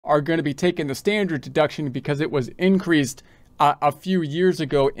are going to be taking the standard deduction because it was increased a few years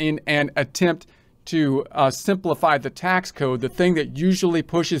ago in an attempt to simplify the tax code. The thing that usually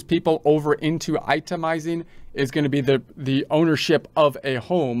pushes people over into itemizing is going to be the ownership of a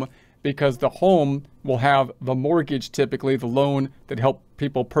home, because the home will have the mortgage, typically the loan that helped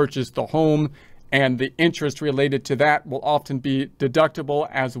people purchase the home, and the interest related to that will often be deductible,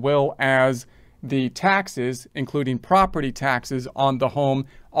 as well as the taxes, including property taxes on the home,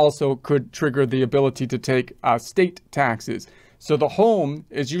 also could trigger the ability to take state taxes. So the home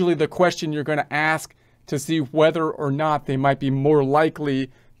is usually the question you're going to ask to see whether or not they might be more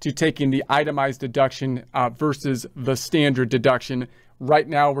likely to taking the itemized deduction versus the standard deduction. Right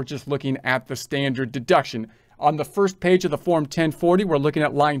now, we're just looking at the standard deduction. On the first page of the Form 1040, we're looking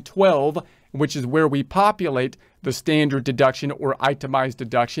at line 12, which is where we populate the standard deduction or itemized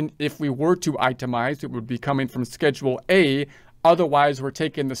deduction. If we were to itemize, it would be coming from Schedule A. Otherwise, we're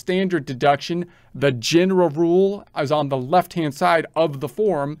taking the standard deduction. The general rule is on the left-hand side of the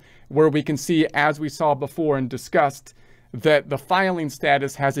form, where we can see, as we saw before and discussed, that the filing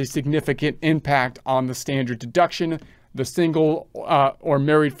status has a significant impact on the standard deduction. The single or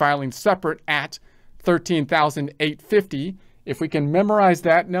married filing separate at $13,850. If we can memorize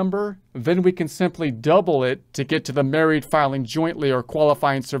that number, then we can simply double it to get to the married filing jointly or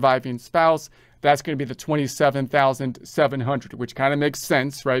qualifying surviving spouse. That's going to be the $27,700, which kind of makes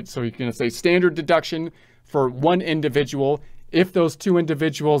sense, right? So you're going to say standard deduction for one individual. If those two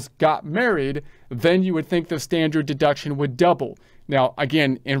individuals got married, then you would think the standard deduction would double. Now,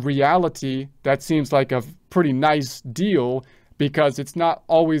 again, in reality, that seems like a pretty nice deal, because it's not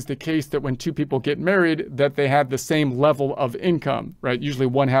always the case that when two people get married that they have the same level of income, right? Usually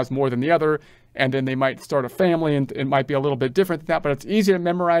one has more than the other, and then they might start a family, and it might be a little bit different than that, but it's easy to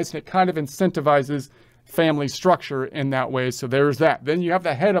memorize, and it kind of incentivizes family structure in that way. So there's that. Then you have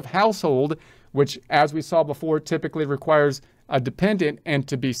the head of household, which, as we saw before, typically requires a dependent and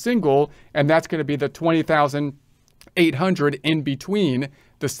to be single, and that's going to be the $20,800 in between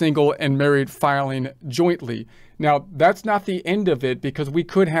the single and married filing jointly. Now, that's not the end of it, because we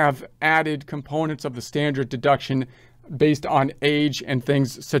could have added components of the standard deduction based on age and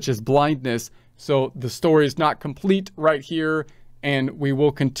things such as blindness. So the story is not complete right here, and we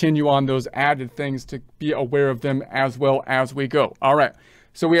will continue on those added things to be aware of them as well as we go. All right,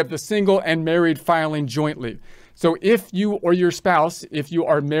 so we have the single and married filing jointly. So if you or your spouse, if you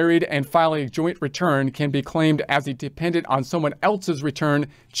are married and filing a joint return, can be claimed as a dependent on someone else's return,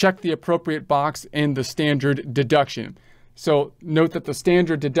 check the appropriate box in the standard deduction. So note that the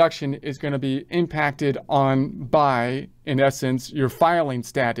standard deduction is going to be impacted on by, in essence, your filing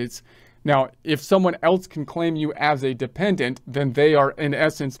status. Now, if someone else can claim you as a dependent, then they are, in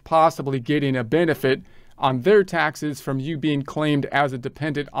essence, possibly getting a benefit on their taxes from you being claimed as a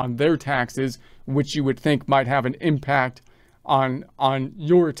dependent on their taxes, which you would think might have an impact on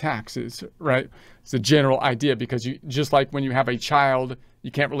your taxes, right? It's a general idea, because you, just like when you have a child,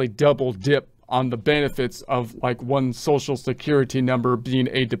 you can't really double dip on the benefits of like one social security number being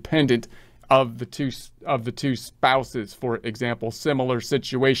a dependent of the two spouses, for example. Similar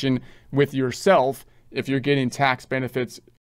situation with yourself. If you're getting tax benefits